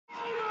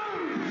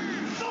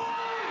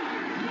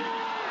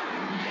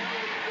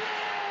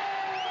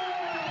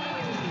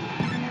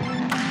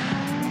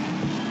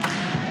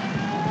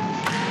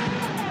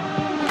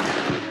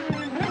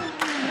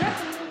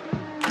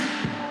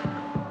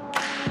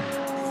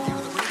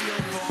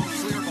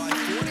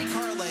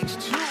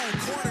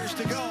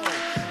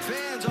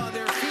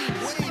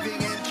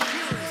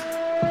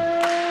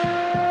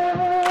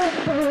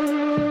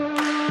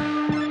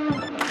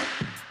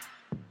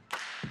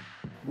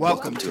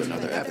Welcome to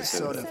another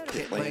episode of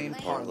Pit Lane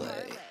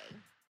Parlay.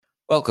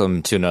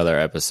 Welcome to another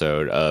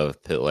episode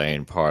of Pit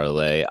Lane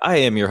Parlay. I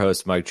am your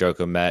host, Mike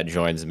Joko. Matt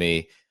joins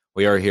me.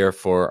 We are here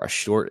for a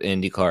short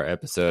Indycar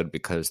episode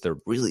because there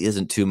really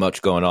isn't too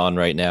much going on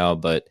right now.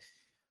 But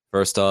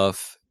first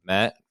off,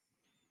 Matt,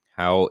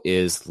 how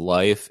is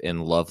life in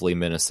lovely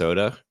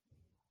Minnesota?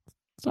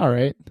 It's all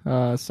right.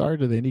 Sorry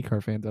to the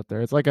IndyCar fans out there.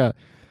 It's like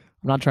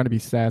I'm not trying to be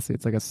sassy.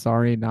 It's like a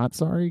sorry, not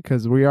sorry,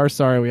 because we are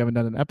sorry we haven't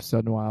done an episode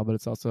in a while, but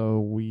it's also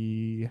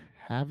we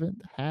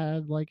haven't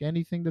had like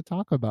anything to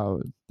talk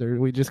about.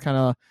 We just kind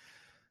of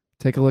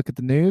take a look at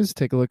the news,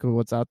 take a look at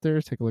what's out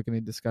there, take a look at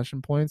any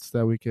discussion points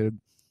that we could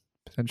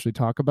potentially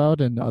talk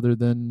about. And other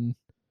than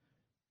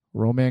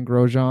Romain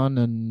Grosjean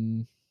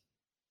and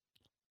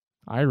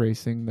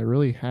iRacing, there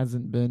really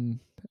hasn't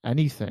been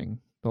anything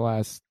the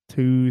last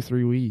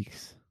 2-3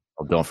 weeks.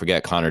 Well, don't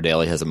forget, Connor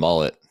Daly has a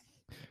mullet.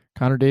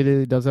 Connor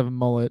Daly does have a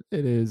mullet.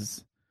 It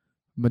is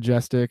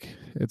majestic.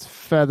 It's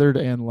feathered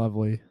and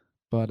lovely,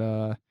 but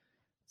there's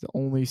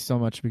only so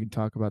much we can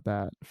talk about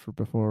that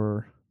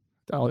before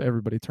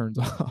everybody turns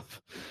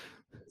off.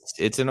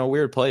 It's in a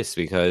weird place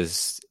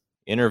because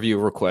interview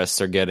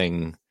requests are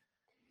getting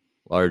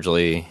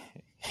largely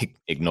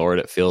ignored,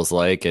 it feels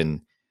like.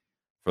 And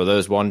for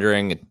those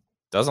wondering, it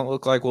doesn't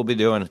look like we'll be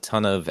doing a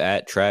ton of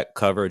at-track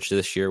coverage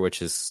this year,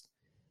 which is,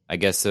 I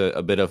guess,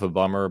 a bit of a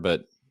bummer.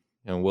 But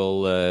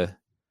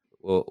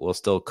we'll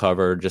still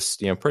cover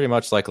just pretty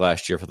much like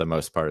last year for the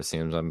most part. It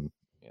seems. I'm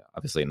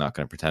obviously not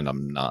going to pretend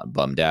I'm not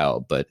bummed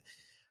out, but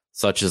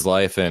such is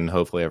life, and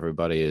hopefully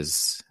everybody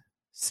is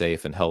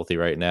safe and healthy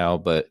right now.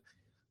 But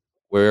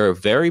we're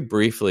very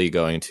briefly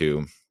going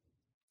to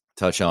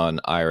touch on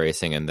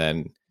iRacing and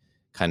then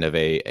kind of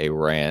a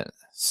rant.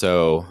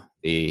 So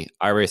the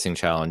iRacing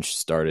challenge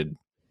started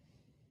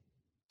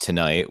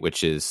tonight,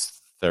 which is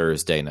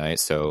Thursday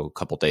night, so a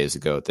couple days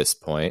ago at this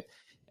point,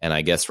 and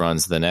I guess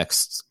runs the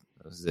next.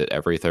 Is it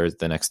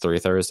the next 3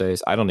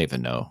 Thursdays? I don't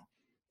even know.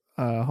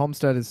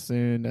 Homestead is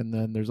soon, and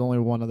then there's only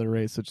one other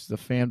race, which is a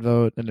fan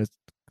vote, and it's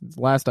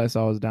last I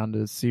saw was down to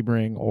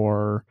Sebring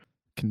or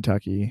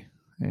Kentucky.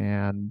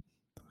 And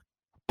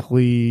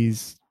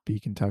please be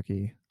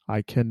Kentucky.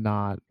 I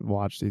cannot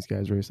watch these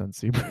guys race on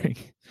Sebring.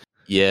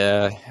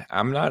 Yeah,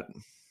 I'm not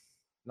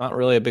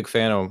really a big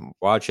fan of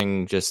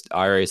watching just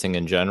iRacing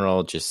in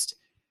general. Just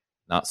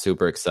not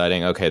super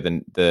exciting. Okay,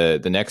 then the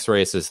next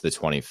race is the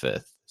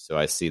 25th. So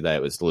I see that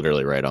it was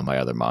literally right on my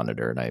other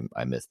monitor, and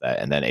I missed that.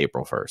 And then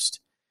April 1st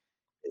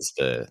is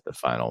the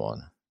final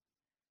one.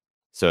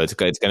 So it's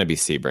going to be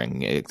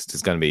Sebring.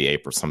 It's going to be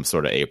some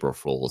sort of April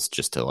Fools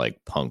just to like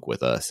punk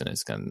with us, and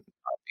it's going to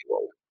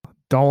be.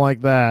 Don't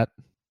like that.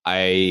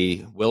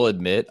 I will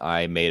admit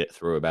I made it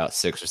through about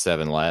 6 or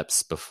 7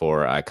 laps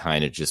before I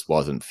kind of just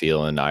wasn't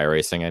feeling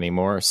iRacing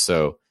anymore.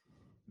 So,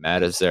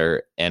 Matt, is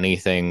there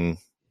anything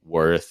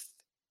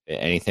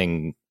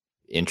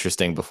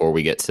interesting before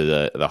we get to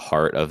the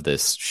heart of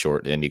this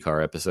short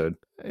IndyCar episode?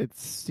 It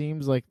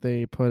seems like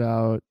they put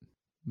out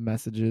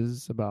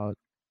messages about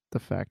the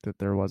fact that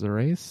there was a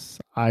race.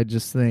 I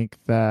just think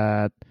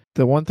that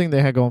the one thing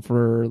they had going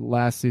for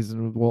last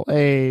season,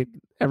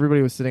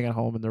 everybody was sitting at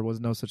home and there was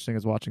no such thing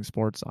as watching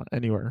sports on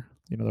anywhere.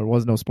 There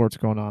was no sports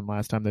going on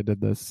last time they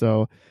did this.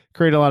 So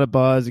created a lot of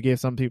buzz. It gave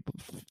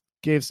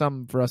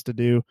some for us to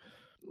do.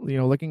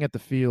 Looking at the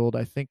field,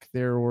 I think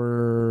there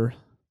were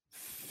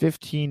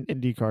 15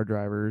 IndyCar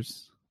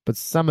drivers, but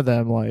some of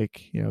them,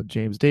 like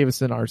James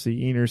Davison,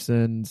 RC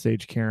Enerson,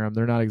 Sage Karam,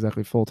 they're not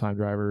exactly full-time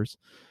drivers.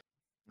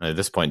 At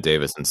this point,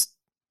 Davison's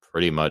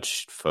pretty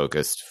much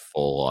focused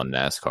full on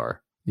NASCAR.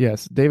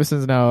 Yes,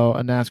 Davison's now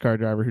a NASCAR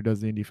driver who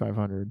does the Indy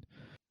 500.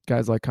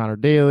 Guys like Connor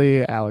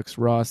Daly, Alex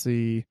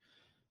Rossi.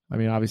 I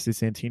mean, obviously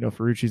Santino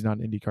Ferrucci's not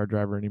an IndyCar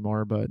driver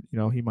anymore, but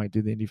he might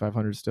do the Indy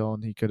 500 still,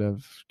 and he could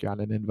have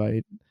gotten an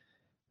invite.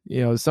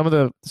 Some of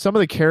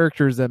the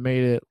characters that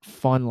made it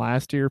fun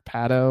last year,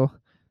 Pato,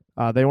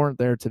 they weren't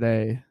there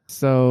today.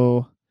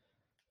 So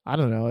I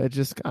don't know. It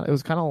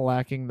was kind of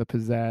lacking the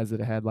pizzazz that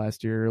it had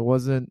last year. It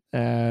wasn't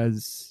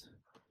as,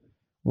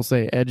 we'll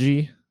say,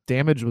 edgy.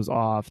 Damage was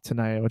off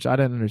tonight, which I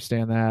didn't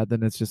understand that.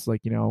 Then it's just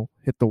like,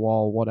 hit the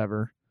wall,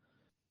 whatever.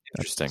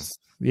 Interesting.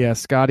 Yeah,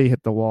 Scotty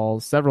hit the wall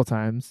several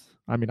times.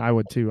 I mean, I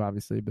would too,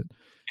 obviously, but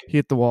he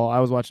hit the wall. I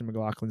was watching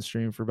McLaughlin's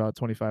stream for about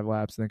 25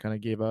 laps and then kind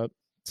of gave up.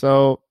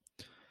 So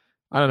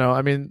I don't know.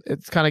 I mean,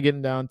 it's kind of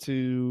getting down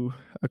to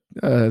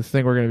a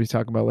thing we're going to be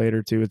talking about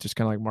later too. It's just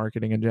kind of like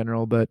marketing in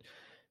general, but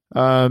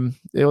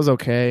it was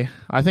okay.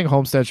 I think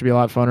Homestead should be a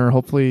lot funner.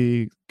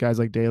 Hopefully guys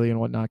like Daly and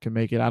whatnot can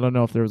make it. I don't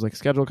know if there was like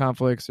schedule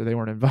conflicts or they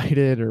weren't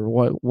invited or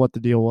what the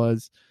deal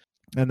was.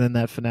 And then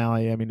that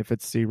finale, I mean, if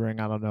it's Sebring,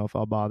 I don't know if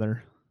I'll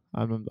bother.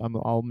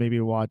 I'll maybe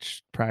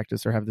watch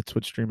practice or have the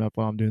Twitch stream up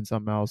while I'm doing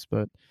something else,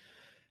 but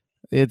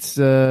it's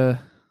kind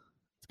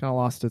of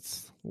lost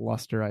its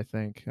luster, I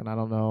think. And I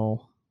don't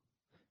know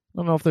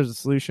if there's a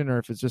solution or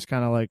if it's just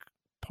kind of like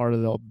part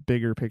of the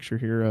bigger picture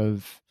here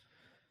of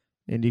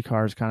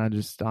IndyCar is kind of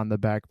just on the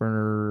back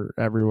burner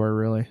everywhere,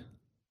 really.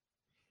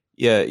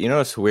 Yeah,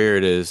 what's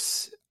weird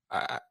is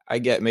I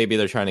get maybe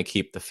they're trying to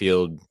keep the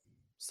field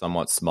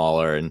somewhat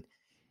smaller, and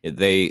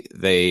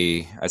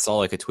I saw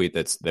like a tweet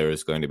that there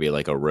was going to be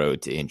like a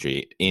road to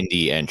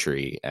Indy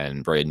entry,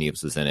 and Braden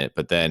Eves was in it,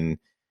 but then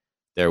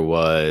there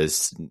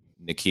was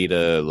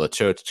Nikita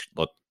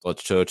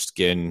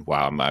Lachochkin.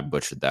 Wow, I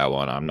butchered that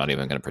one. I'm not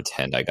even going to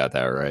pretend I got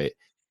that right.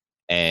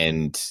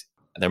 And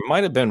there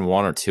might have been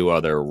one or two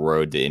other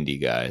road to Indy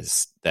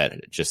guys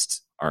that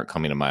just aren't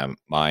coming to my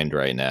mind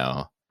right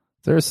now.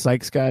 Is there a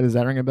Sykes guy? Does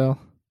that ring a bell?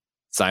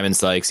 Simon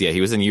Sykes, yeah,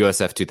 he was in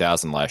USF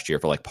 2000 last year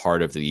for like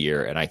part of the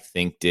year, and I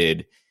think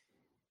did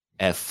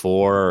F4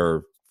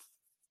 or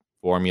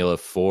Formula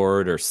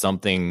Ford or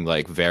something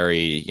like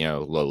very,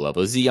 low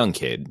level. He's a young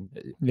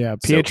kid. Yeah,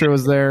 Pietro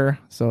was there,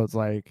 so it's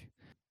like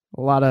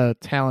a lot of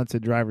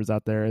talented drivers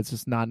out there. It's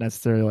just not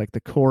necessarily like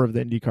the core of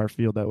the IndyCar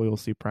field that we will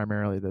see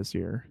primarily this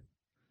year.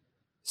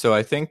 So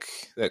I think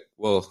that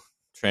we'll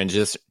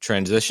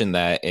transition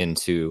that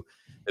into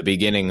the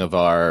beginning of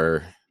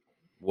our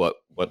what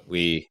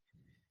we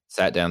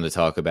sat down to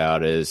talk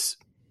about is,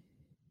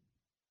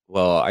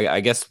 well, I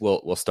guess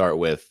we'll start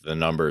with the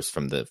numbers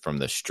from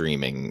the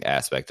streaming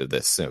aspect of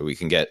this, so we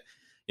can get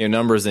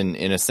numbers in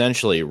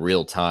essentially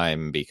real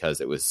time,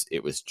 because it was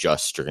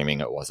just streaming.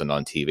 It wasn't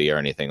on TV or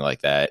anything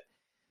like that,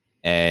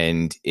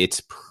 and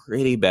it's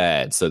pretty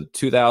bad. So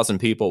 2,000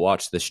 people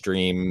watched the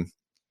stream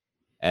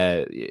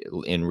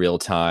in real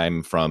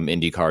time from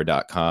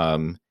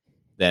IndyCar.com.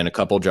 Then a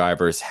couple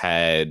drivers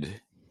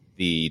had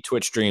the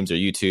Twitch streams or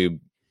YouTube.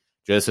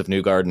 Joseph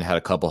Newgarden had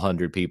a couple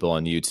hundred people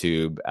on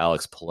YouTube.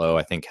 Alex Palou,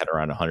 I think, had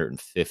around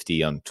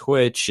 150 on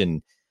Twitch,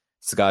 and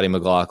Scotty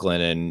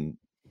McLaughlin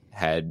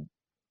had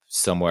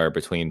somewhere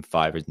between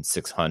 500 and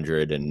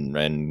 600,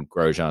 and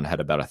Grosjean had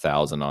about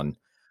 1,000 on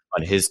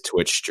his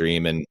Twitch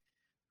stream. And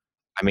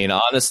I mean,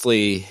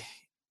 honestly,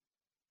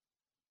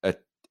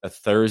 a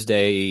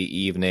Thursday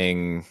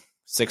evening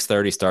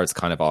 6:30 starts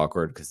kind of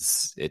awkward,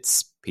 because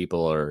it's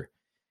people are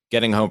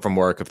getting home from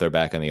work if they're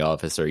back in the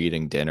office, or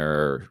eating dinner,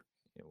 or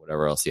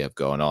whatever else you have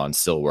going on,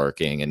 still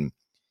working. And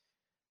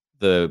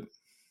the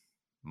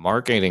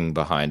marketing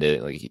behind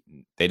it, like,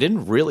 they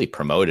didn't really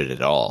promote it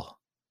at all.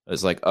 It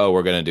was like, oh,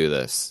 we're going to do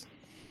this,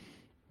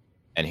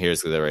 and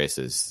here's the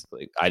races.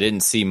 Like, I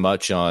didn't see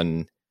much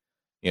on,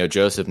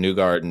 Joseph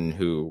Newgarden,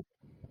 who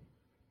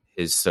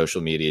his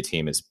social media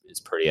team is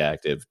pretty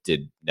active,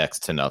 did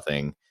next to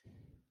nothing.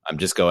 I'm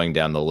just going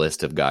down the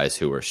list of guys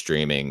who were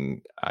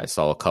streaming. I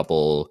saw a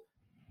couple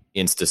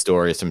Insta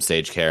stories from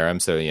Sage Karam,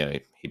 so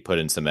he put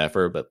in some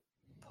effort, but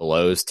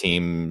Palou's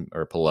team,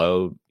 or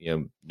Palou,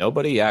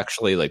 nobody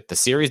actually, like, the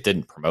series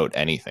didn't promote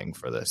anything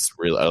for this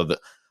really,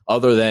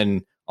 other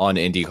than on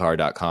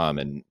IndyCar.com,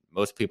 and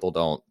most people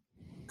don't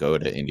go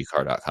to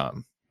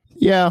IndyCar.com.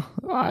 Yeah,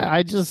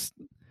 I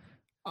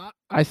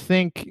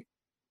think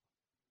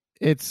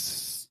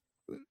it's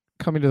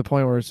coming to the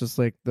point where it's just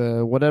like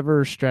the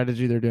whatever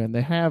strategy they're doing,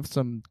 they have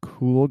some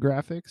cool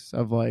graphics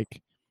of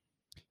like,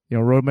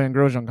 Roman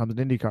Grosjean comes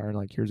to IndyCar, and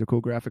like, here's a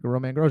cool graphic of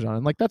Roman Grosjean,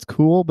 and like, that's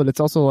cool, but it's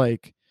also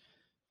like,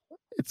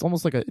 it's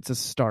almost like it's a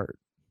start.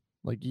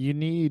 Like, you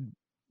need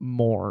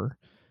more.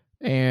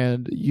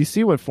 And you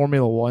see what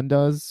Formula One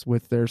does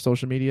with their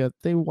social media.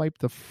 They wipe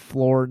the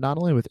floor, not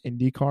only with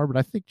IndyCar, but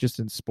I think just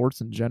in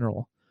sports in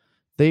general.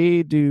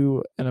 They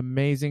do an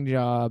amazing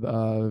job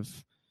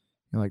of,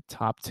 like,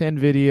 top 10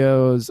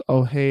 videos.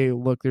 Oh, hey,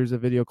 look, there's a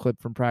video clip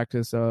from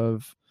practice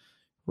of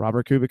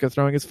Robert Kubica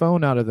throwing his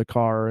phone out of the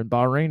car in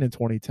Bahrain in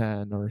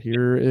 2010. Or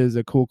here is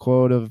a cool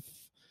quote of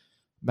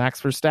Max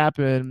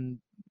Verstappen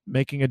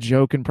making a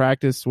joke in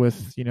practice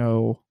with,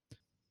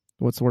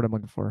 what's the word I'm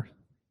looking for?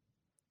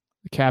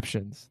 The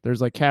captions. There's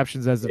like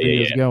captions as the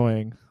video is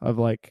going, of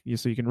like,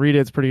 so you can read it.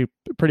 It's pretty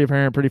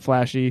apparent, pretty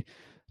flashy.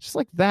 Just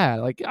like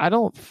that. Like,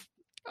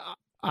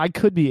 I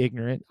could be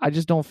ignorant. I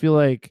just don't feel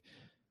like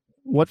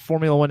what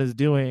Formula One is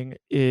doing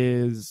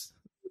is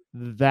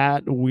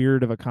that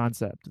weird of a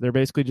concept. They're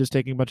basically just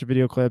taking a bunch of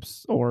video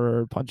clips or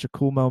a bunch of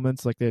cool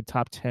moments, like the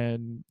top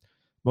 10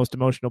 most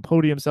emotional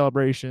podium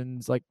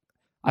celebrations. Like,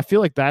 I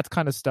feel like that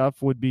kind of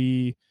stuff would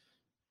be,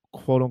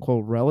 quote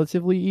unquote,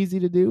 relatively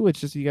easy to do. It's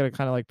just, you got to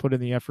kind of like put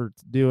in the effort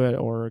to do it,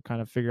 or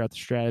kind of figure out the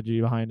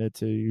strategy behind it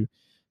to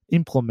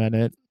implement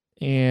it.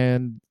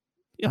 And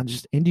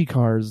just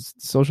IndyCar's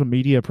social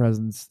media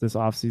presence this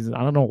offseason,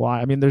 I don't know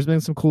why. I mean, there's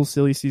been some cool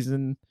silly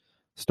season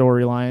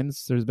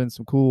storylines. There's been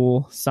some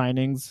cool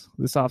signings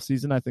this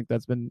offseason. I think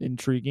that's been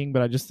intriguing,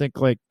 but I just think,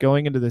 like,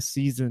 going into the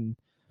season,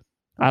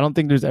 I don't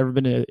think there's ever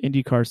been an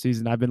IndyCar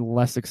season I've been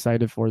less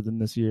excited for than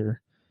this year.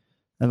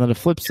 And on the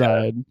flip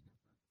side,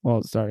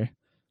 on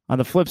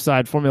the flip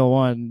side, Formula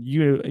One,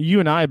 you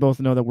and I both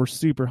know that we're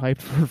super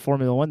hyped for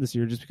Formula One this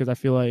year, just because I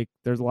feel like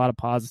there's a lot of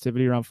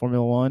positivity around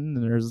Formula One,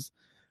 and there's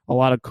a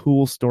lot of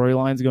cool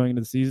storylines going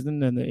into the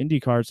season. And the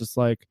IndyCar is just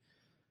like,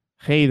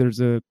 hey,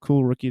 there's a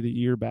cool Rookie of the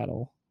Year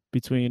battle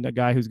between a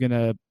guy who's going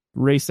to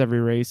race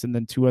every race and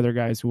then two other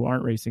guys who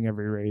aren't racing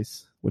every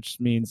race, which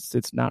means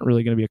it's not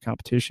really going to be a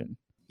competition.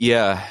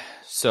 Yeah.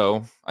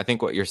 So I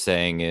think what you're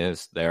saying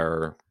is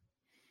their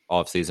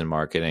off-season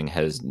marketing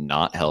has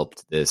not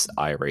helped this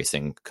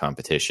iRacing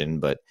competition,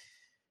 but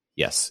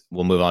Yes,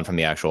 we'll move on from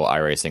the actual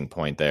iRacing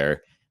point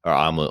there, or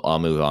I'll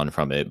move on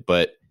from it.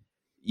 But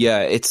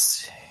yeah,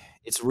 it's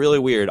really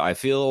weird. I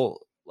feel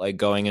like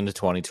going into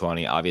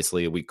 2020,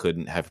 obviously we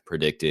couldn't have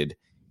predicted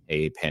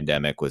a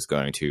pandemic was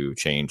going to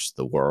change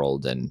the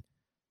world, and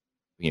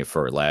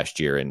for last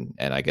year, and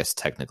I guess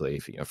technically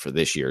for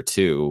this year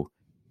too.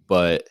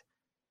 But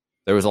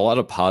there was a lot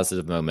of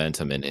positive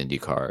momentum in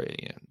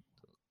IndyCar.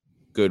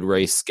 Good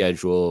race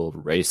schedule,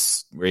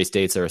 race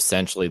dates are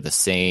essentially the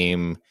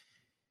same.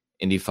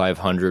 Indy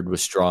 500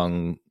 was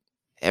strong.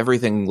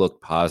 Everything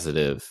looked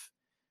positive.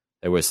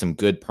 There was some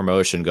good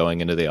promotion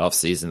going into the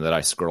offseason that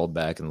I scrolled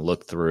back and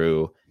looked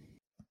through.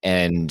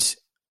 And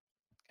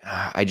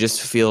I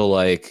just feel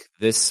like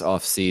this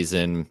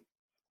offseason,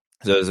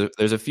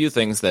 there's a few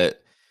things that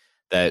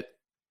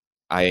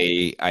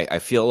I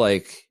feel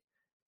like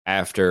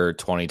after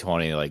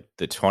 2020, like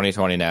the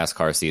 2020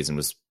 NASCAR season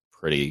was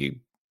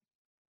pretty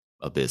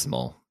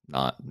abysmal,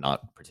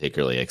 not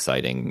particularly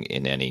exciting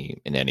in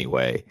any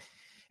way.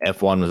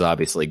 F1 was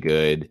obviously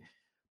good,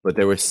 but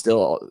there was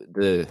still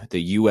the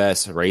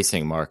US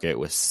racing market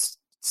was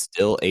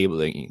still able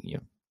to,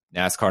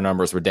 NASCAR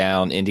numbers were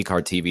down,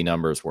 IndyCar TV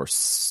numbers were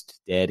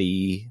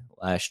steady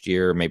last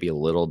year, maybe a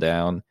little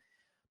down,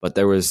 but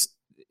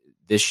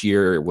this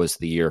year was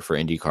the year for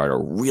IndyCar to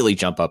really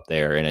jump up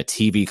there in a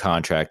TV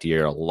contract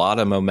year, a lot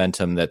of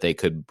momentum that they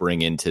could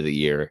bring into the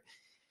year.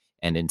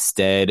 And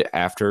instead,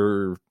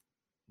 after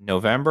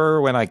November,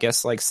 when I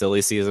guess like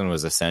silly season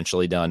was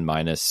essentially done,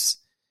 minus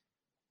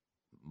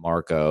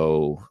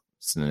Marco's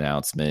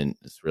announcement,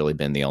 it's really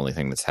been the only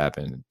thing that's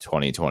happened in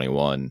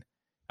 2021.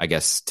 I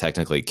guess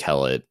technically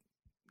Kellett,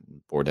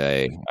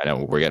 Bourdais, I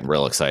know we're getting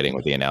real exciting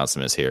with the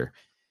announcements here.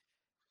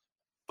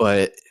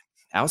 But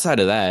outside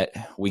of that,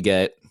 we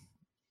get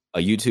a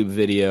YouTube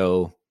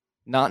video,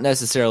 not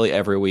necessarily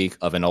every week,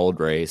 of an old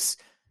race,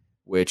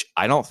 which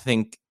I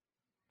think,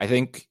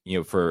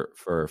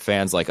 for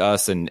fans like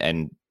us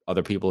and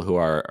other people who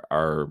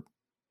are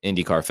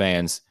IndyCar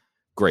fans,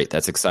 great.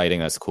 That's exciting.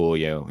 That's cool.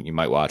 You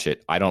might watch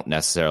it. I don't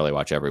necessarily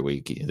watch every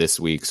week. This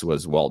week's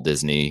was Walt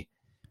Disney.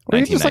 Or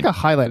even just like a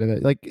highlight of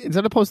it. Like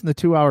instead of posting the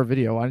 2-hour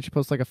video, why don't you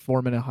post like a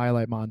 4-minute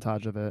highlight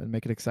montage of it and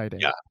make it exciting?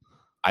 Yeah.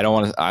 I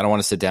don't want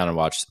to sit down and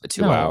watch a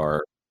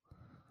 2-hour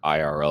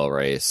IRL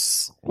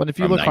race. When if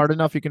you look hard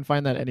enough, you can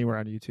find that anywhere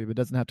on YouTube. It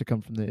doesn't have to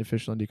come from the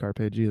official IndyCar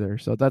page either.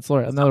 So that's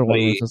another one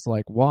where it's just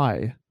like,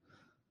 why?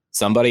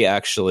 Somebody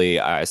actually,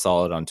 I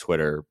saw it on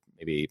Twitter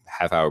maybe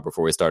half hour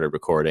before we started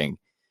recording.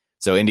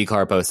 So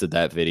IndyCar posted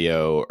that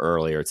video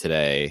earlier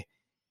today.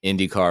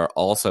 IndyCar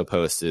also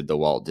posted the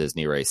Walt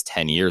Disney race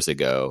 10 years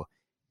ago.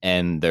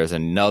 And there's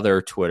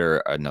another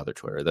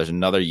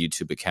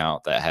YouTube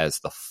account that has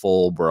the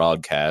full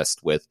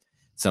broadcast with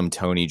some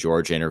Tony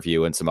George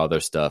interview and some other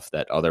stuff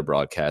that other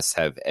broadcasts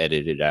have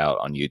edited out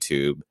on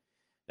YouTube.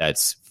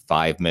 That's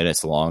 5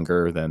 minutes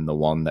longer than the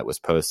one that was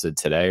posted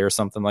today or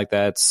something like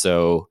that.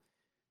 So,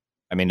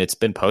 I mean, it's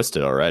been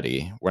posted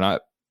already.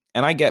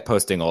 And I get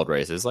posting old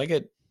races, like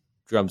it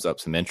drums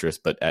up some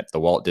interest, but at the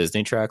Walt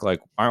Disney track,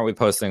 like, why aren't we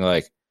posting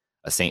like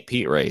a St.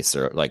 Pete race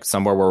or like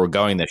somewhere where we're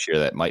going this year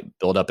that might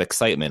build up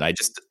excitement?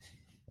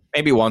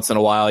 Maybe once in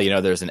a while,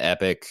 there's an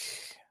epic,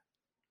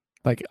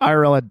 like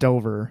IRL at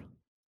Dover.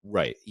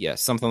 Right. Yeah.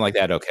 Something like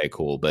that. Okay,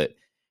 cool. But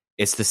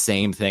it's the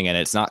same thing and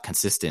it's not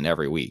consistent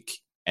every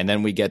week. And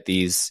then we get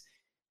these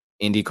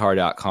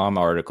IndyCar.com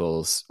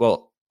articles.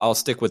 Well, I'll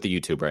stick with the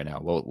YouTube right now.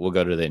 We'll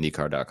go to the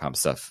IndyCar.com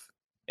stuff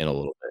in a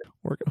little bit.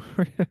 We're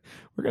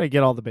going to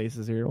get all the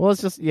bases here. Well,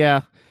 it's just,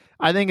 I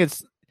think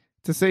it's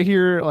to sit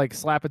here, like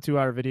slap a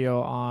 2-hour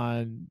video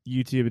on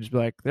YouTube and just be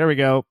like, there we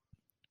go.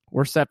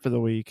 We're set for the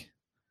week.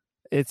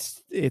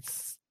 It's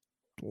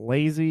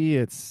lazy.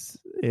 It's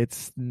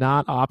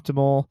not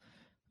optimal.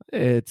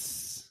 I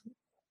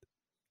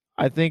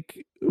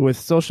think with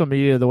social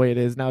media the way it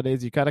is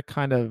nowadays, you got to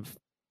kind of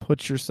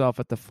put yourself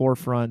at the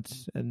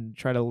forefront and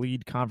try to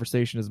lead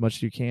conversation as much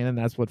as you can. And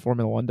that's what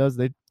Formula One does.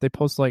 They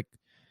post like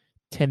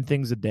 10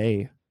 things a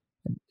day,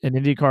 and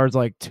IndyCar is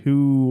like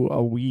 2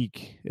 a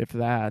week, if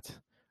that.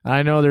 And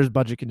I know there's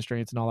budget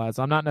constraints and all that,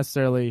 so I'm not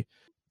necessarily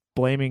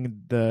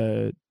blaming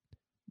the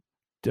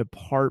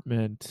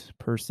department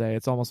per se.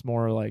 It's almost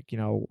more like,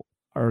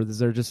 or is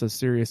there just a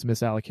serious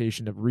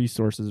misallocation of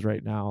resources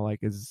right now?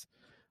 Like,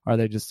 are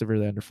they just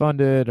severely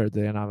underfunded? Or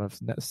do they not have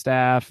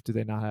staff? Do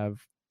they not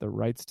have the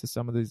rights to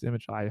some of these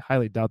images? I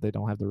highly doubt they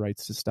don't have the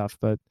rights to stuff,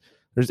 but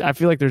I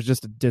feel like there's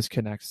just a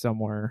disconnect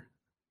somewhere.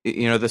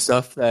 The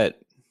stuff that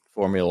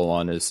Formula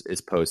One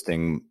is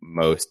posting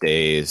most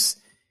days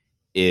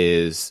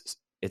it's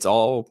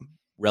all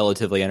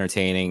relatively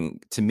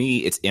entertaining. To me,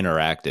 it's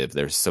interactive.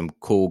 There's some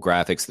cool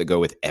graphics that go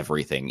with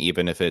everything,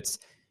 even if it's,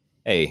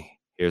 hey,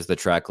 here's the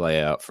track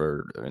layout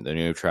for the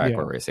new track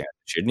we're racing.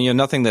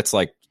 Nothing that's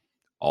like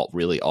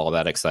all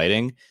that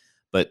exciting,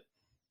 but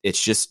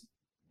it's just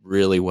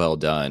really well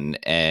done.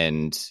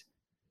 And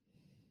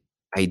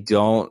I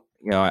know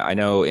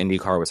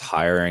IndyCar was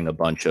hiring a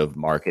bunch of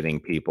marketing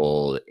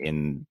people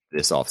in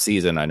this off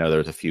season. I know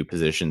there's a few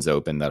positions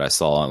open that I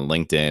saw on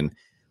LinkedIn.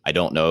 I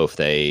don't know if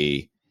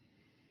they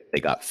they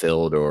got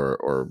filled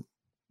or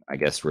I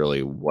guess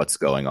really what's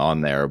going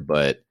on there.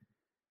 But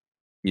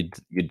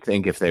you'd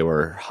think if they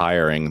were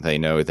hiring, they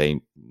know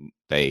they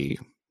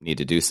need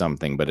to do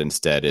something, but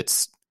instead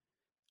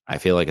I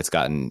feel like it's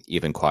gotten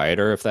even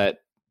quieter, if that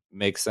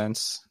makes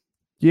sense.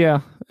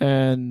 Yeah,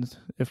 and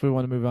if we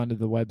want to move on to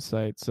the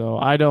website, so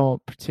I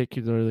don't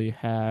particularly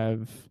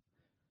have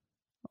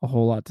a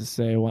whole lot to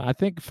say. Well, I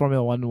think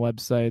Formula One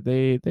website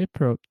they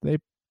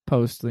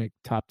post like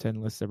top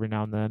 10 lists every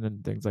now and then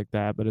and things like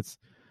that. But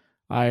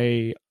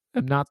I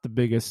am not the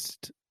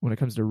biggest when it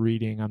comes to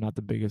reading. I'm not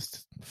the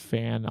biggest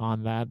fan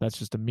on that. That's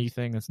just a me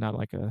thing. It's not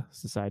like a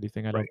society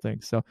thing. I don't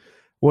think so.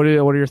 What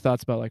are your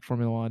thoughts about like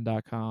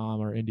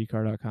Formula1.com or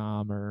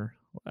Indycar.com or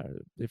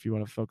if you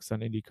want to focus on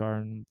IndyCar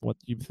and what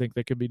you think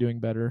they could be doing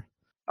better?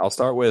 I'll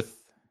start with,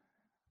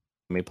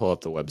 let me pull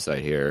up the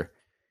website here,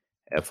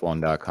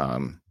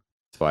 f1.com,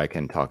 so I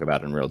can talk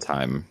about it in real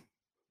time.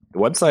 The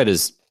website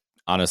is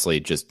honestly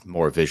just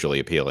more visually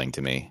appealing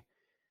to me.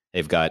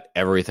 They've got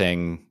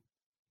everything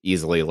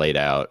easily laid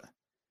out,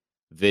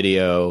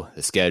 video,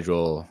 the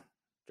schedule,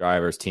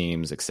 drivers,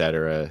 teams,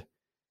 etc.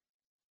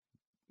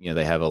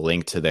 They have a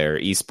link to their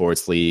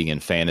esports league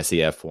and fantasy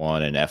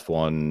F1 and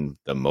F1,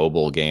 the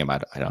mobile game.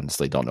 I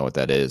honestly don't know what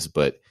that is,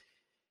 but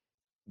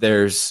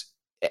there's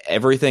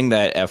everything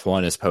that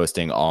F1 is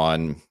posting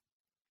on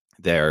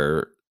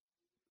their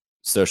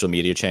social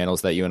media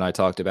channels that you and I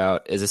talked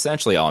about is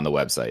essentially on the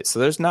website. So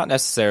there's not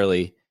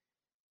necessarily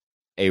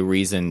a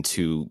reason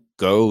to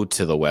go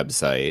to the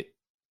website,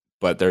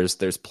 but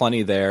there's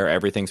plenty there.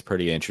 Everything's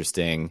pretty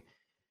interesting.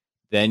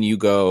 Then you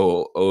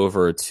go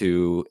over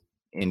to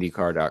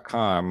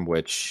IndyCar.com,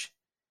 which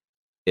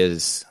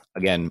is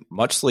again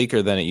much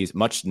sleeker than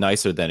much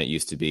nicer than it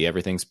used to be.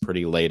 Everything's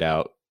pretty laid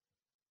out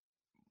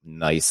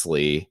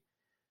nicely,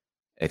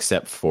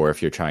 except for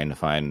if you're trying to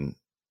find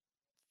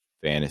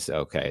fantasy.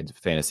 Okay,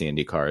 fantasy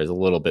IndyCar is a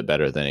little bit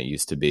better than it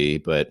used to be,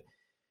 but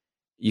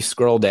you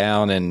scroll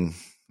down and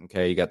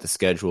okay, you got the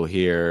schedule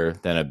here,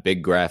 then a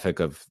big graphic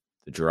of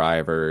the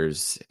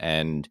drivers,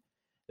 and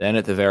then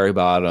at the very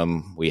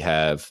bottom we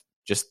have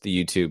just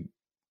the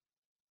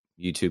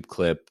YouTube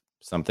clip,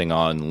 something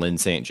on Lynn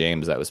St.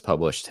 James that was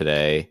published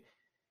today.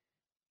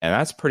 And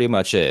that's pretty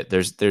much it.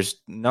 There's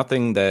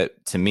nothing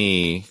that, to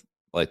me,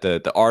 like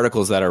the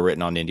articles that are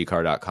written on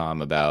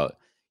IndyCar.com about,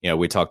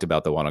 we talked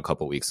about the one a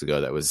couple weeks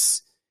ago that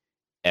was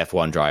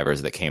F1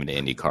 drivers that came to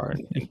IndyCar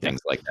and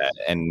things like that.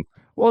 And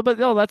well, but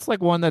no, that's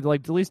like one that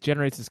like at least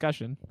generates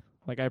discussion.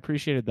 Like I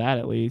appreciated that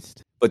at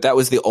least. But that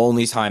was the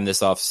only time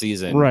this off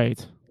season,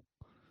 right,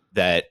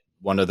 that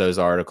one of those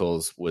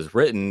articles was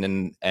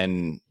written,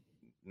 and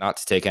not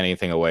to take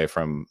anything away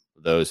from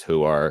those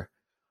who are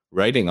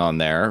writing on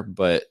there,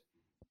 but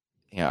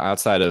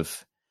outside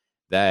of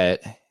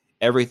that,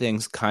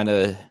 everything's kind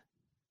of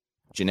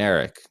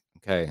generic.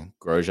 Okay,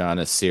 Grosjean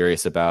is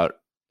serious about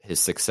his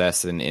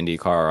success in IndyCar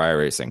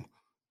iRacing.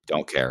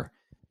 Don't care.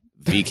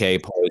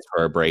 VK poised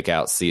for a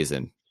breakout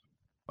season.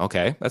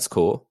 Okay, that's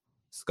cool.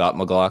 Scott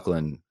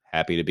McLaughlin,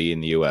 happy to be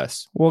in the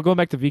U.S. Well, going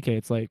back to VK,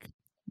 it's like,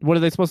 what are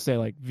they supposed to say?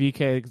 Like,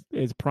 VK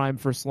is primed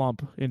for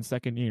slump in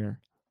second year.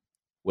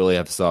 Will he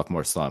have a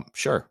sophomore slump?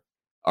 Sure.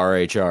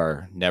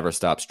 RHR never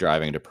stops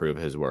driving to prove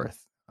his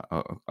worth.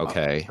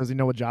 Okay. Does he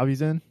know what job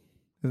he's in?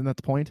 Isn't that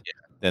the point? Yeah.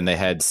 Then they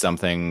had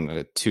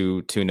something,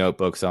 two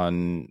notebooks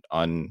on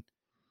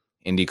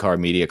IndyCar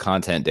media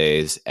content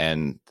days,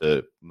 and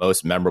the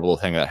most memorable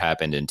thing that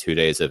happened in 2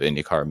 days of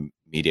IndyCar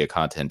media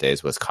content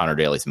days was Connor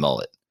Daly's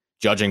mullet.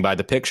 Judging by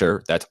the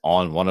picture that's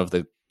on one of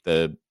the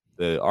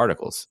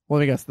articles. Well,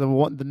 let me guess.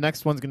 The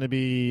next one's going to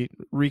be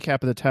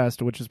recap of the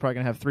test, which is probably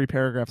going to have 3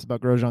 paragraphs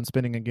about Grosjean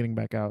spinning and getting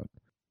back out.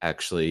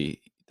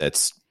 Actually,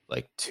 that's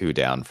like 2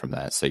 down from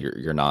that, so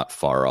you're not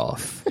far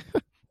off.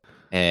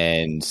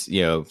 And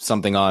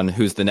something on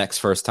who's the next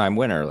first time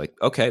winner. Like,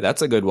 okay,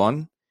 that's a good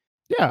one.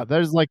 Yeah,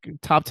 there's like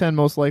top 10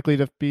 most likely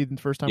to be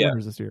first time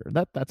winners this year.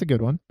 That's a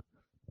good one.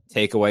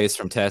 Takeaways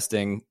from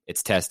testing.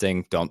 It's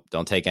testing.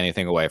 Don't take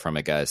anything away from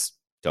it, guys.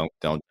 Don't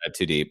dive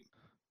too deep.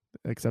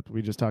 Except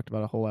we just talked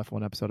about a whole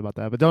F1 episode about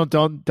that. But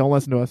don't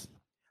listen to us.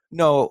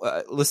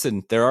 No,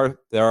 listen. There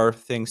are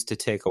things to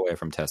take away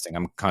from testing.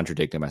 I'm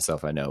contradicting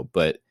myself, I know,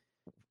 but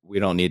we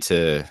don't need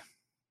to.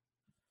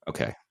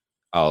 Okay,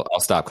 I'll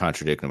stop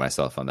contradicting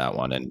myself on that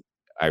one, and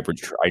I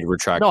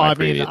retract. No, my I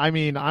previous.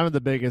 mean, I'm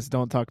the biggest.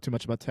 Don't talk too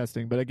much about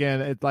testing. But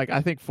again, it's like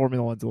I think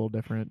Formula One's a little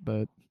different,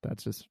 but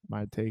that's just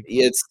my take.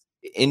 It's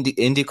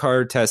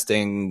IndyCar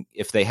testing.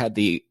 If they had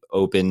the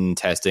open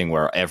testing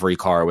where every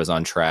car was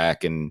on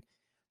track and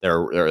they're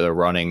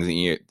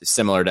running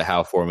similar to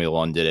how Formula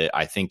One did it,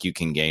 I think you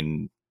can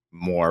gain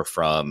more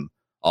from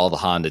all the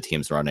Honda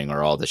teams running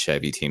or all the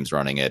Chevy teams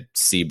running at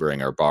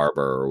Sebring or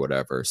Barber or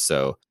whatever.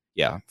 So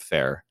yeah,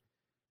 fair.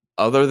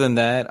 Other than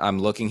that, I'm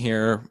looking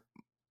here,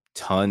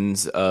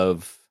 tons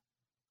of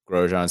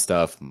Grosjean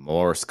stuff,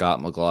 more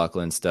Scott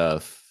McLaughlin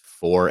stuff,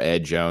 4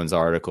 Ed Jones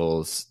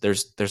articles.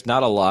 There's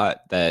not a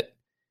lot that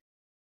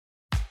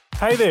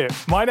Hey there,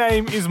 my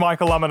name is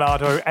Michael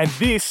Laminato, and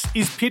this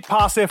is Pit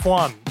Pass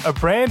F1, a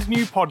brand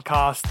new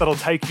podcast that'll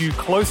take you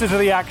closer to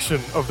the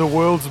action of the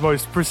world's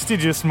most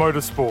prestigious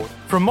motorsport.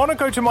 From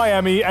Monaco to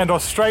Miami and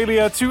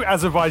Australia to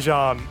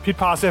Azerbaijan, Pit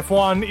Pass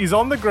F1 is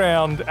on the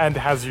ground and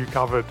has you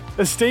covered.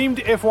 Esteemed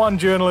F1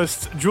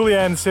 journalists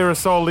Julianne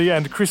Cerasoli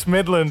and Chris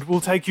Medland will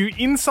take you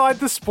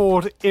inside the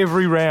sport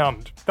every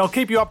round. They'll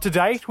keep you up to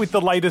date with the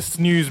latest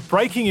news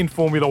breaking in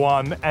Formula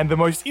One and the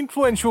most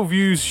influential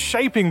views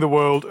shaping the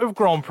world of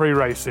Grand Prix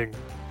racing.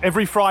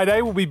 Every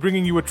Friday, we'll be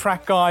bringing you a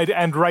track guide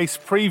and race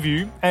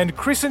preview, and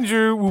Chris and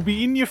Ju will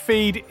be in your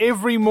feed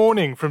every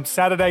morning from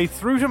Saturday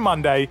through to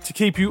Monday to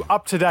keep you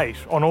up to date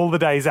on all the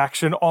day's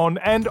action on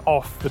and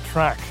off the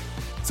track.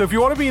 So if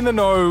you want to be in the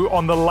know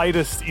on the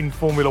latest in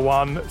Formula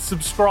One,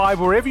 subscribe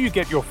wherever you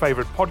get your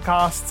favourite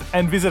podcasts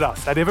and visit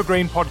us at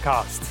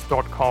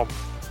evergreenpodcasts.com.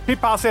 Pit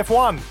Pass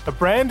F1, a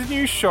brand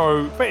new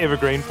show for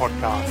Evergreen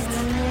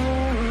Podcasts.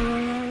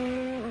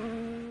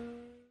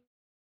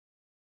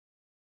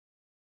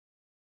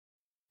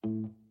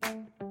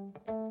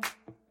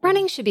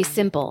 Running should be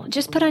simple.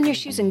 Just put on your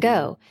shoes and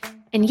go.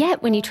 And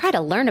yet, when you try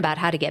to learn about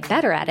how to get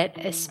better at it,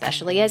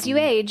 especially as you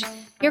age,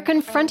 you're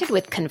confronted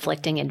with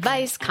conflicting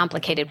advice,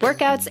 complicated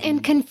workouts,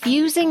 and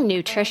confusing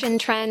nutrition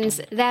trends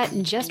that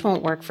just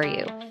won't work for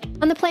you.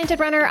 On The Planted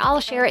Runner,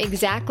 I'll share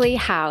exactly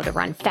how to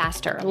run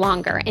faster,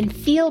 longer, and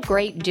feel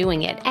great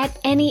doing it at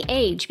any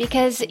age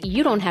because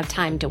you don't have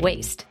time to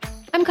waste.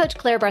 I'm Coach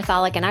Claire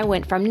Bartholic, and I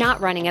went from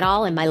not running at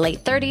all in my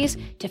late 30s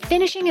to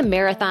finishing a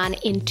marathon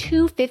in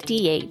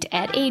 2:58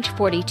 at age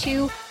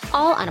 42,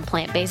 all on a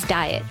plant-based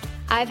diet.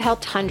 I've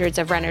helped hundreds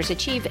of runners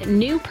achieve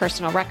new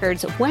personal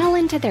records well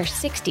into their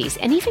 60s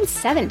and even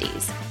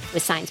 70s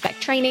with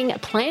science-backed training,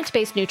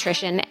 plant-based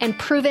nutrition, and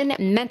proven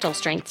mental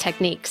strength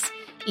techniques.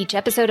 Each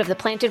episode of The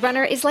Planted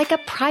Runner is like a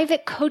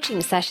private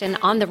coaching session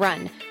on the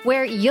run,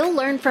 where you'll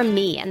learn from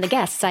me and the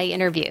guests I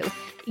interview.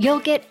 You'll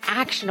get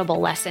actionable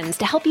lessons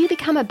to help you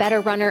become a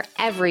better runner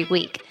every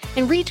week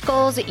and reach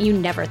goals that you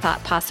never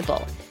thought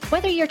possible.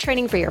 Whether you're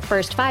training for your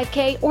first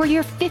 5K or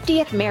your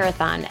 50th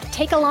marathon,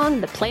 take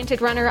along The Planted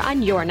Runner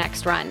on your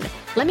next run.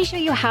 Let me show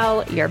you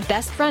how your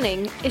best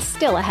running is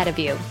still ahead of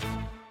you.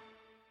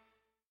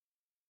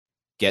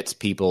 Gets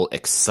people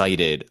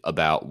excited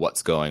about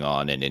what's going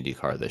on in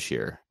IndyCar this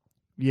year.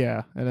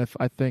 Yeah, and if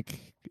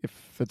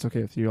it's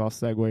okay with you, I'll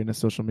segue into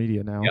social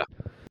media now. Yeah.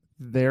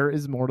 There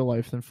is more to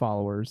life than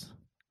followers.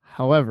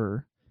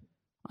 However,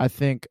 I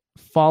think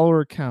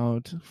follower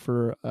count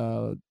for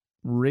a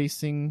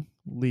racing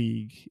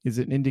league is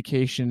an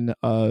indication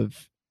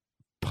of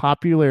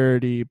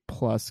popularity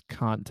plus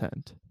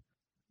content.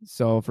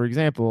 So, for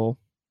example,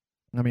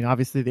 I mean,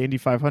 obviously the Indy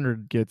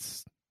 500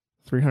 gets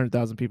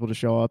 300,000 people to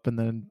show up and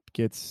then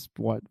gets,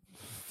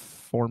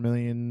 4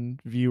 million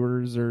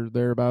viewers or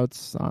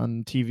thereabouts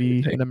on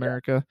TV in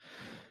America.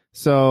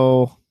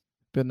 So,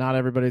 but not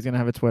everybody's going to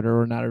have a Twitter,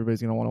 or not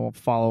everybody's going to want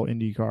to follow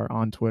IndyCar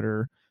on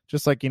Twitter.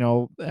 Just like,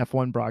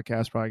 F1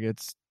 broadcast probably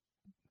gets,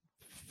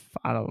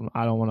 I don't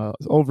want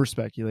to over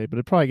speculate, but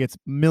it probably gets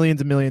millions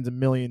and millions and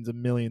millions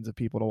and millions of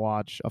people to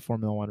watch a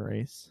Formula One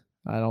race.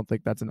 I don't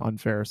think that's an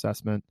unfair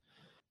assessment.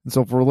 And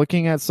so if we're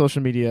looking at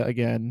social media,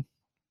 again,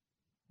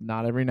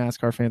 not every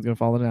NASCAR fan is going to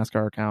follow the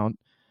NASCAR account.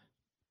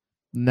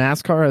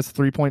 NASCAR has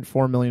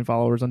 3.4 million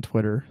followers on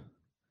Twitter.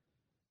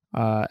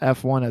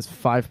 F1 has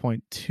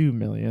 5.2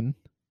 million.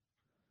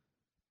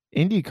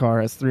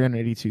 IndyCar has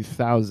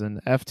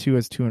 382,000. F2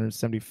 has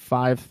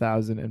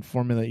 275,000, and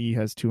Formula E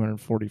has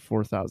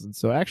 244,000.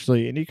 So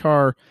actually,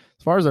 IndyCar,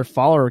 as far as their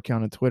follower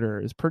count on Twitter,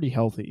 is pretty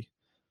healthy.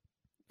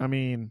 I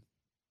mean,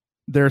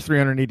 their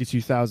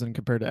 382,000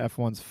 compared to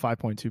F1's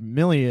 5.2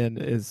 million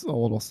is a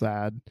little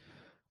sad.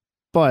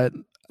 But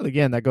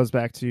again, that goes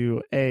back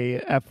to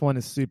F1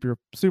 is super,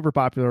 super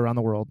popular around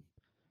the world.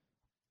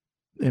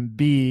 And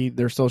B,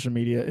 their social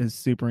media is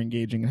super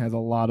engaging and has a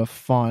lot of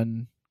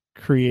fun,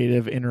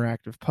 creative,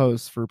 interactive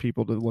posts for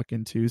people to look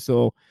into.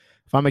 So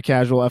if I'm a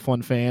casual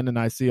F1 fan and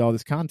I see all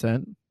this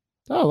content,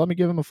 let me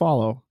give them a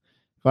follow.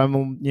 If I'm,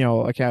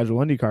 a casual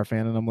IndyCar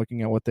fan and I'm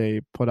looking at what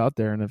they put out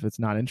there, and if it's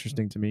not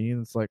interesting to me,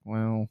 it's like,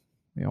 well,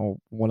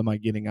 what am I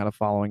getting out of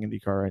following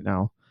IndyCar right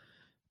now?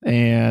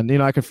 And,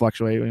 I could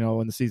fluctuate,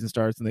 when the season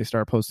starts and they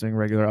start posting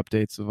regular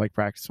updates of like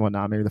practice and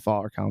whatnot, maybe the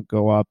follower count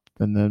go up.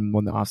 And then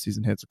when the off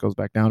season hits, it goes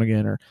back down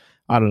again, or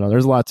I don't know.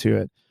 There's a lot to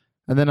it.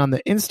 And then on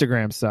the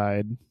Instagram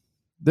side,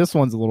 this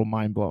one's a little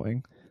mind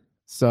blowing.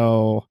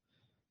 So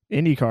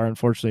IndyCar,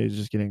 unfortunately, is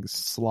just getting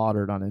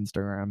slaughtered on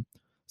Instagram.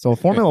 So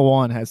Formula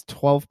One has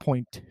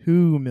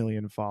 12.2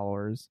 million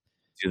followers.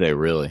 Do they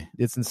really?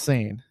 It's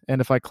insane.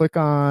 And if I click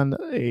on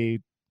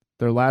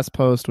their last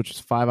post, which is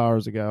 5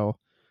 hours ago,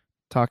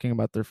 talking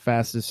about their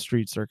fastest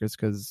street circuits,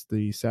 because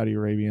the Saudi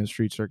Arabian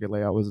street circuit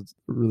layout was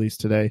released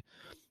today.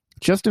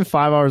 Just in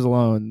 5 hours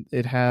alone,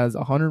 it has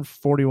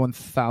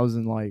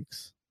 141,000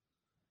 likes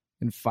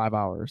in 5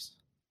 hours.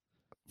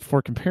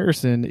 For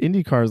comparison,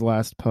 IndyCar's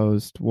last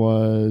post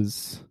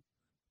was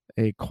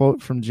a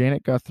quote from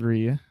Janet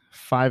Guthrie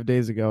 5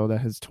 days ago that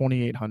has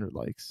 2,800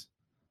 likes.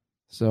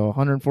 So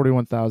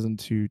 141,000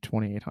 to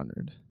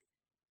 2,800.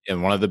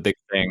 And one of the big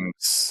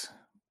things,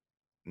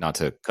 not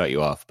to cut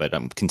you off, but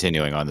I'm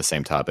continuing on the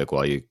same topic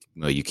while you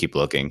keep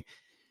looking.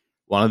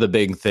 One of the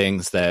big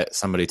things that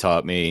somebody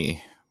taught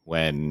me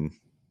when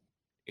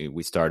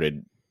we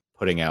started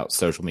putting out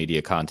social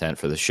media content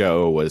for the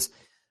show was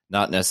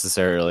not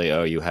necessarily,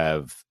 oh, you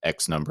have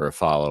X number of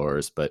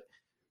followers, but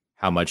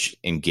how much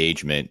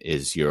engagement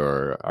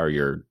are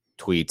your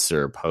tweets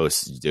or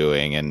posts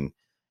doing. And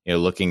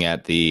looking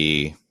at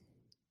the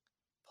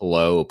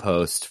Pelot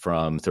post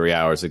from 3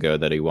 hours ago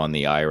that he won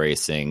the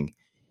iRacing,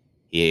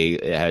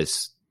 it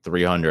has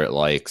 300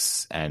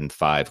 likes and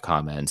 5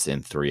 comments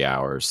in 3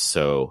 hours.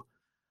 So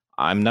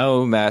I'm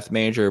no math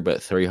major,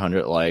 but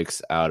 300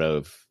 likes out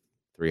of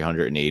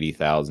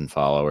 380,000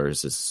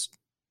 followers is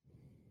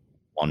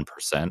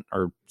 1%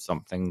 or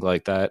something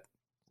like that,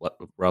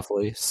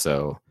 roughly.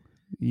 So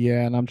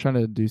yeah, and I'm trying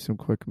to do some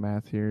quick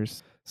math here.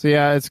 So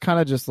yeah, it's kind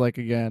of just like,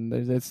 again,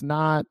 it's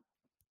not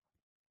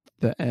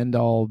the end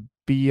all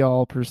be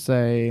all per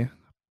se,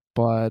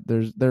 but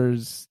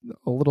there's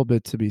a little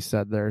bit to be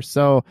said there.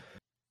 So,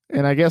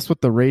 and I guess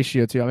with the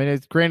ratio too, I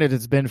mean, granted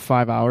it's been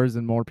 5 hours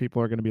and more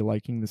people are going to be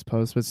liking this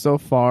post, but so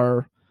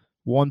far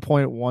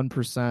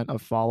 1.1%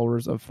 of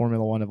followers of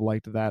Formula One have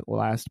liked that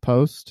last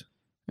post.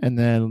 And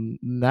then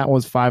that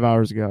was 5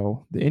 hours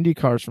ago. The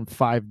Indycars from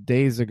 5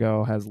 days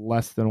ago has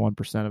less than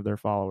 1% of their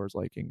followers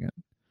liking it.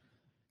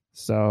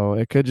 So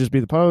it could just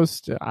be the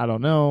post. I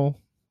don't know.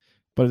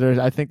 But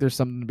I think there's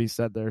something to be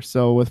said there.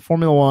 So with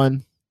Formula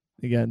One,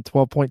 again,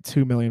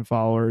 12.2 million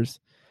followers.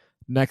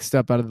 Next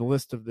up out of the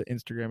list of the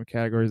Instagram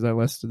categories I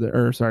listed,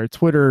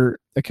 Twitter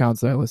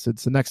accounts that I listed.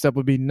 So next up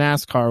would be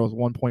NASCAR with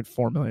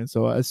 1.4 million.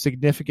 So a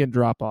significant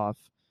drop off.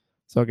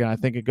 So again, I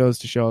think it goes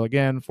to show,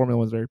 again, Formula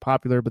One is very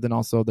popular, but then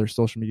also their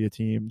social media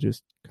team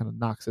just kind of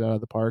knocks it out of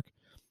the park.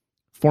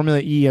 Formula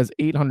E has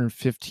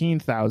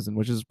 815,000,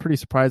 which is pretty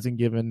surprising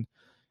given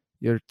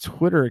your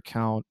Twitter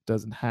account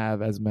doesn't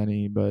have as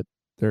many, but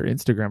their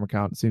Instagram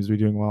account seems to be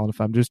doing well. And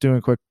if I'm just doing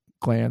a quick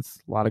glance,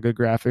 a lot of good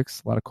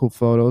graphics, a lot of cool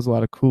photos, a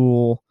lot of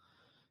cool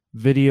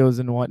videos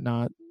and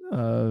whatnot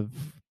of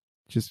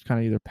just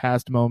kind of either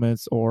past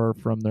moments or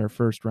from their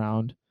first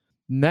round.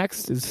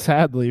 Next is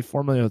sadly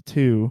Formula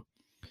 2.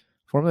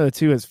 Formula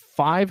 2 has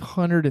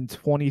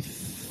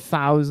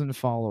 520,000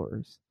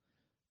 followers,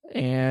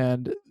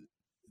 and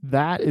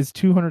that is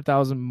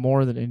 200,000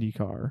 more than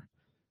IndyCar.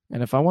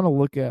 And if I want to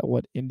look at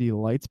what Indy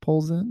Lights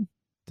pulls in,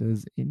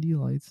 does Indy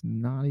Lights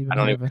not even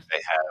have think they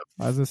have.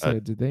 I was going to say,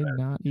 do they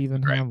not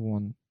even have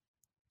one?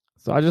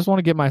 So I just want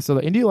to get so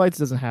the Indy Lights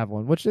doesn't have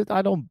one, which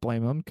I don't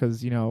blame them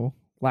because,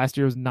 last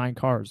year was 9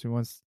 cars. Who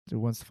wants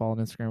to follow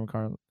an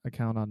Instagram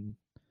account on,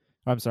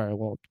 I'm sorry,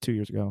 well, 2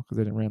 years ago because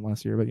they didn't run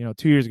last year. But,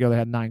 2 years ago they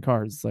had 9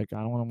 cars. It's like,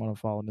 I don't want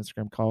to follow an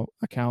Instagram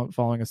account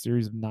following a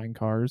series of 9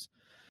 cars.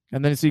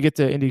 And then so you get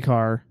to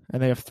IndyCar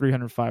and they have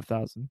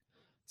 305,000.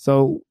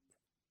 So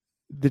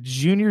the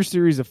junior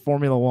series of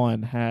Formula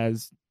One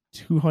has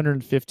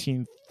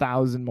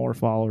 215,000 more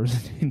followers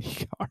than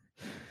IndyCar.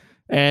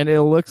 And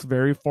it looks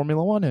very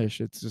Formula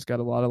One-ish. It's just got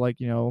a lot of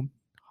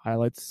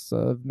highlights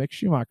of Mick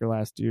Schumacher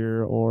last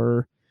year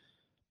or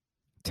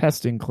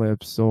testing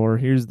clips or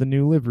here's the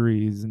new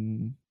liveries.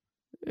 And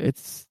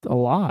it's a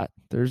lot.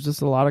 There's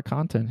just a lot of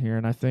content here.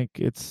 And I think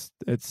it's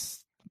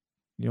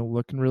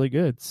looking really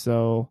good.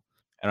 So,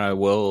 and I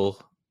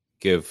will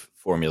give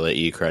Formula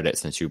E credit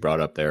since you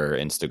brought up their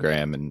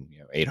Instagram and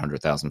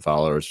 800,000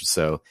 followers.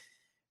 So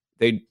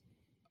their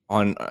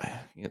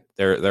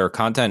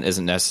content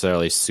isn't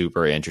necessarily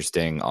super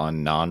interesting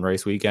on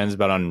non-race weekends,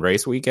 but on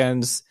race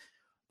weekends,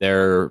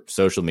 their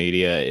social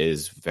media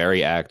is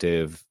very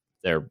active.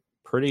 They're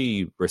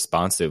pretty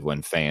responsive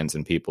when fans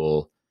and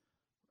people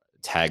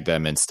tag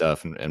them and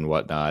stuff and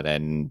whatnot.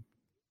 And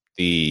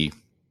the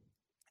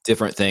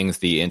different things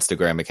the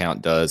Instagram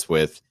account does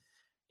with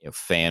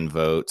fan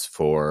votes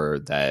for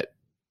that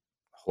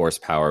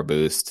horsepower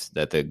boost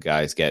that the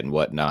guys get and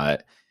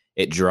whatnot,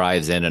 it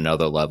drives in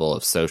another level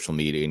of social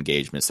media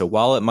engagement. So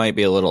while it might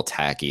be a little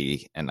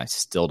tacky and I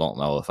still don't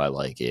know if I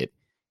like it,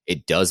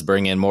 it does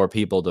bring in more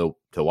people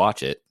to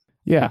watch it.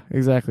 Yeah,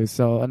 exactly.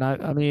 So, and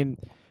I mean,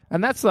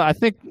 and that's, I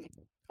think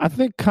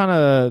kind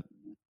of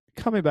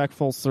coming back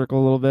full circle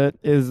a little bit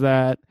is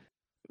that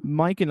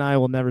Mike and I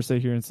will never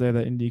sit here and say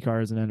that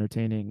IndyCar isn't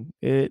entertaining.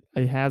 It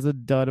has a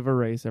dud of a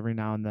race every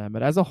now and then,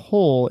 but as a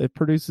whole, it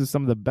produces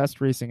some of the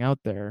best racing out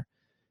there.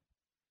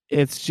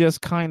 It's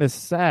just kind of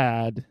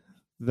sad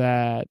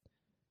that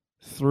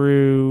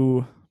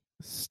through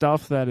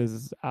stuff that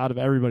is out of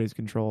everybody's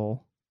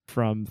control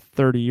from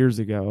 30 years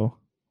ago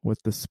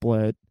with the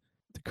split,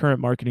 the current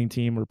marketing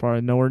team were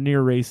probably nowhere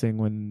near racing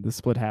when the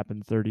split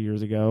happened 30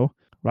 years ago.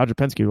 Roger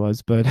Penske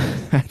was, but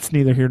that's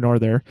neither here nor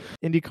there.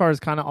 IndyCar has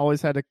kind of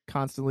always had to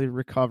constantly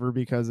recover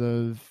because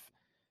of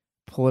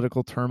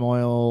political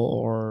turmoil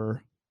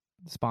or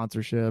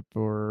sponsorship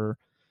or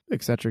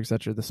et cetera, et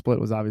cetera. The split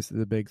was obviously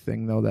the big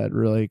thing, though, that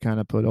really kind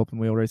of put open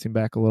wheel racing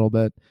back a little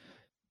bit.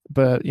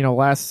 But,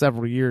 last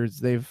several years,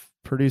 they've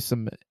produced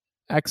some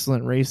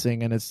excellent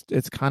racing, and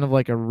it's kind of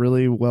like a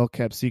really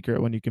well-kept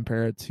secret when you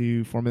compare it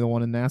to Formula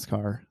One and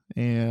NASCAR.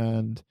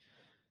 And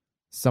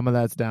some of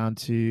that's down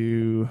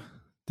to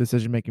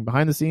decision making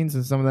behind the scenes,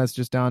 and some of that's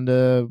just down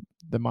to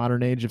the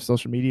modern age of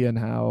social media and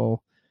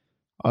how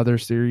other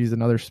series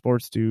and other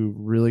sports do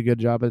really good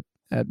job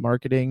at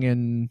marketing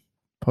and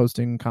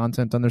posting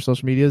content on their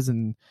social medias,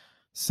 and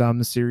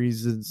some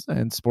series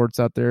and sports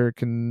out there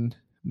can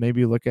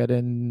maybe look at it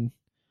and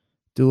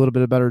do a little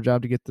bit of better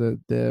job to get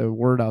the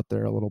word out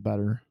there a little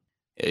better.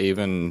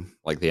 Even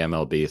like the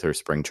MLB through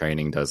spring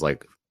training does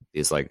like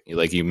these like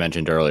you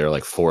mentioned earlier,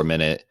 like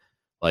 4-minute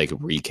like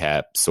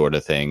recap sort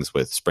of things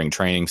with spring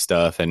training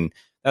stuff, and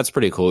that's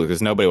pretty cool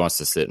because nobody wants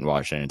to sit and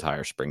watch an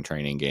entire spring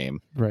training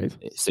game. Right.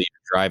 So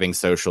you're driving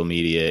social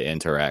media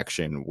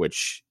interaction,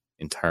 which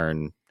in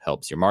turn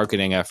helps your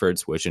marketing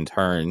efforts, which in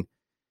turn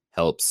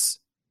helps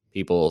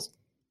people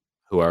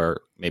who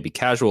are maybe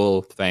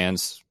casual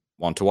fans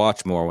want to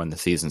watch more when the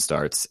season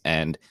starts.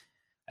 And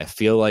I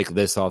feel like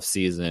this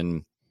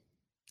offseason,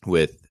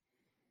 with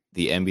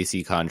the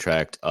NBC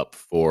contract up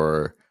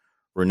for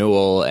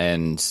renewal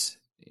and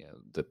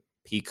the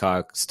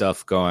Peacock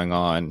stuff going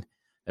on,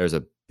 there's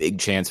a big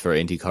chance for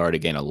Indycar to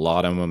gain a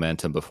lot of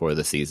momentum before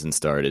the season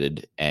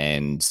started.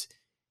 And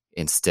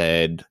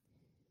instead,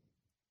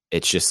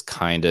 it's just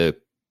kind of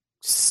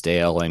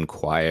stale and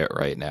quiet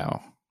right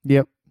now.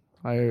 Yep.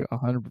 I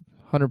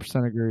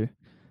 100% agree.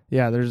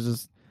 Yeah, there's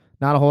just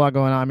not a whole lot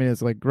going on. I mean,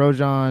 it's like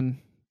Grosjean,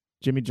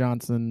 Jimmy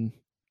Johnson,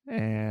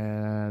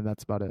 and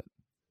that's about it.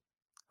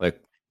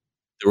 Like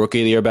the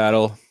Rookie of the Year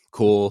battle,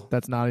 cool.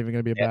 That's not even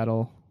going to be a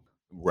battle.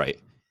 Right.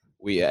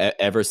 We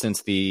ever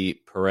since the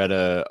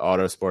Beretta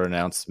Autosport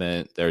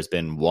announcement, there's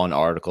been one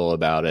article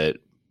about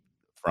it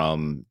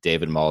from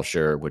David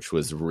Malsher, which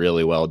was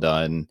really well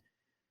done.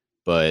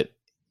 But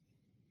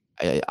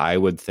I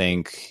would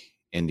think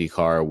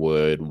IndyCar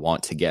would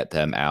want to get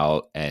them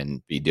out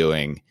and be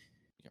doing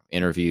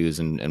interviews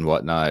and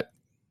whatnot.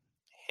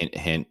 Hint,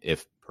 hint,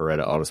 if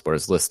Beretta Autosport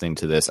is listening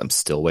to this, I'm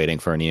still waiting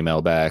for an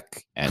email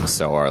back. And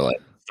so are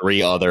like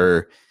 3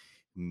 other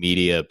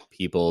media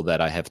people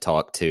that I have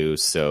talked to.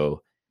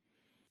 So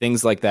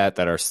things like that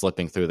are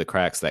slipping through the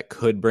cracks that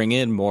could bring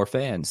in more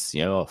fans.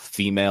 A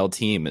female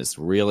team is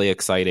really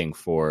exciting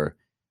for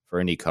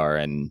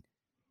IndyCar, and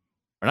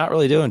we're not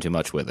really doing too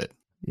much with it.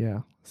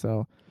 Yeah.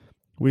 So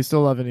we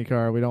still love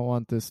IndyCar. We don't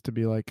want this to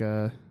be like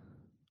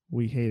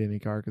we hate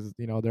IndyCar, because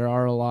there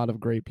are a lot of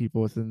great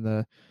people within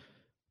the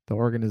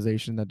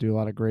organization that do a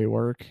lot of great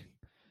work,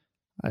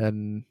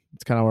 and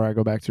it's kind of where I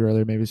go back to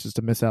earlier. Maybe it's just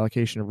a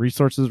misallocation of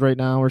resources right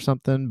now or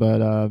something,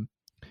 but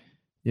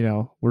we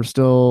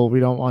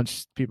don't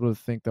want people to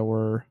think that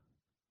we're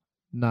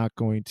not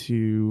going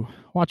to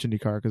watch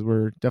IndyCar, because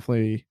we're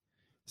definitely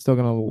still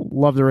going to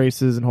love the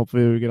races, and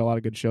hopefully we get a lot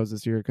of good shows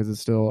this year because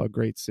it's still a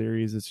great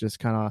series. It's just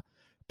kind of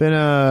been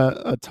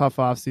a tough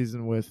off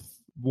season with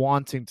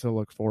wanting to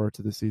look forward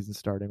to the season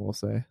starting, we'll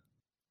say.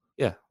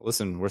 Yeah,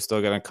 listen, we're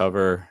still going to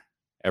cover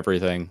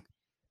everything.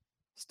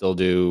 Still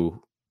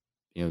do,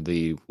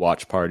 the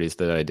watch parties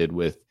that I did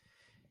with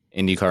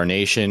IndyCar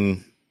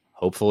Nation.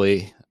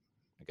 Hopefully,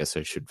 I guess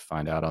I should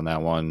find out on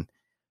that one.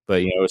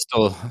 But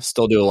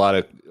still do a lot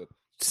of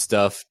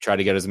stuff. Try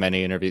to get as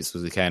many interviews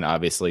as we can.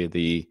 Obviously,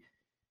 the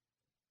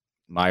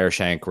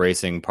Meyershank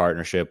Racing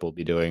partnership will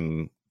be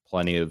doing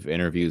plenty of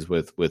interviews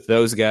with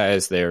those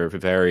guys. They're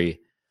very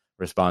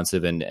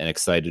responsive and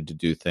excited to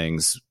do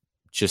things.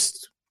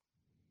 Just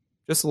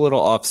a little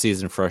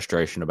off-season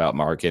frustration about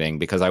marketing,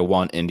 because I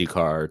want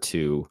IndyCar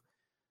to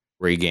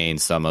regain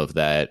some of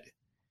that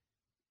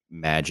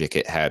magic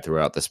it had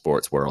throughout the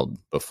sports world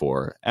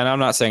before. And I'm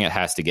not saying it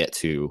has to get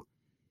to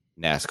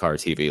NASCAR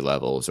TV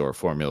levels or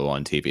Formula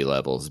One TV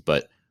levels,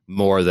 but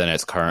more than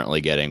it's currently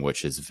getting,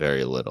 which is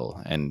very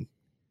little, and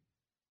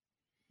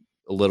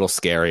a little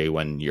scary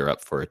when you're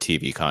up for a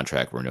TV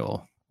contract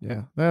renewal.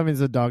 Yeah, that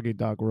means a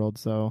dog-eat-dog world.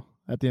 So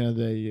at the end of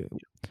the day, you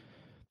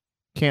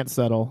can't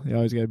settle. You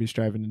always got to be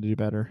striving to do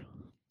better.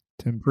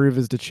 To improve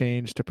is to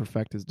change. To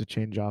perfect is to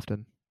change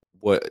often.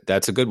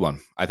 That's a good one.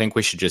 I think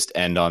we should just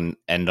end on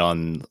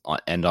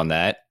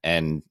that,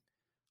 and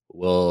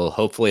we'll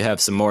hopefully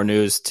have some more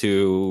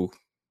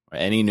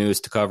any news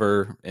to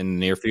cover in the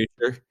near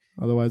future.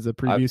 Otherwise, the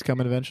preview's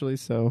coming eventually.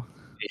 So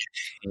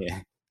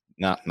yeah,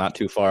 not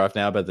too far off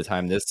now. By the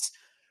time this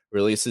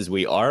releases,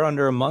 we are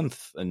under a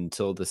month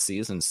until the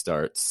season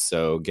starts.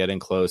 So getting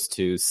close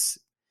to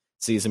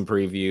season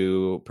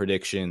preview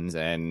predictions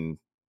and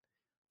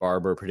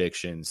Barber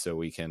predictions, so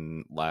we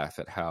can laugh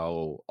at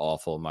how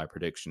awful my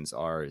predictions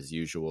are as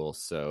usual.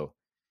 So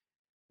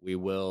we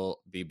will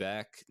be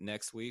back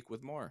next week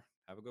with more.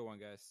 Have a good one,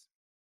 guys.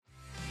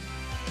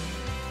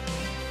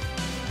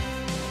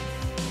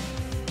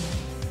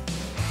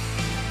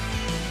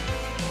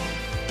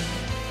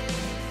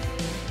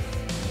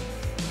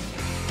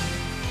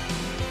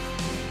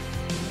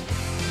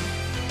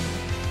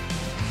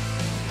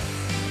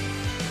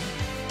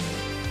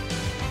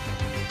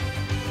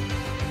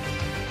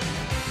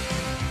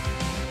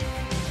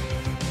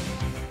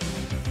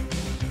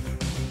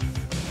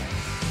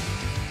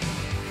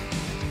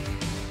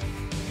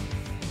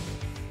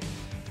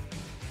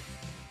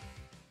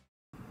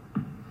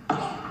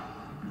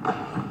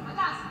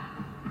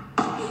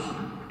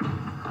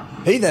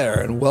 Hey there,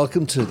 and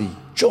welcome to the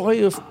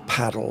Joy of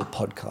Paddle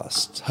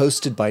podcast,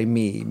 hosted by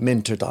me,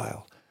 Minter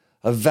Dial,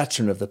 a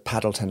veteran of the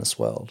paddle tennis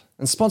world,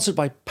 and sponsored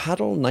by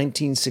Paddle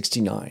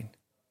 1969.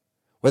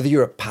 Whether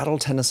you're a paddle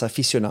tennis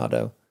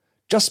aficionado,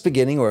 just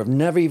beginning, or have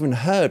never even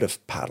heard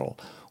of paddle,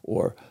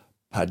 or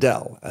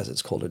padel, as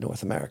it's called in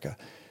North America,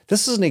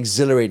 this is an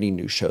exhilarating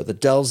new show that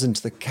delves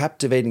into the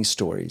captivating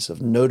stories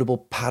of notable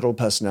paddle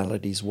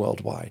personalities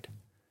worldwide.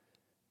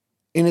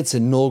 In its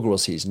inaugural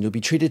season, you'll be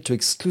treated to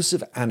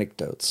exclusive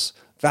anecdotes,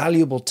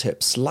 valuable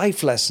tips,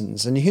 life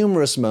lessons, and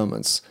humorous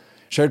moments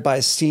shared by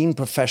esteemed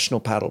professional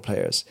paddle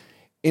players,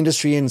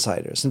 industry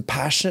insiders, and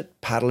passionate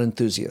paddle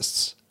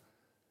enthusiasts.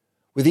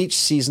 With each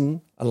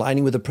season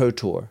aligning with the Pro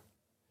Tour,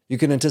 you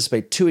can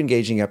anticipate 2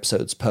 engaging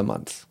episodes per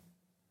month.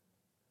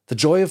 The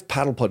Joy of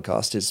Paddle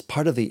podcast is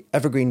part of the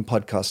Evergreen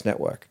Podcast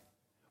Network,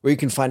 where you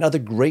can find other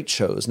great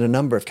shows in a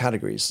number of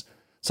categories,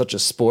 such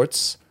as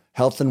sports,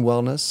 health and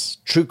wellness,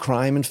 true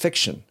crime, and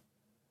fiction.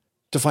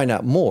 To find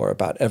out more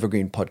about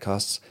Evergreen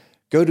Podcasts,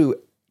 go to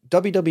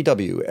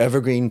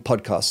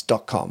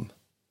www.evergreenpodcast.com.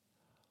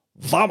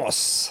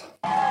 Vamos!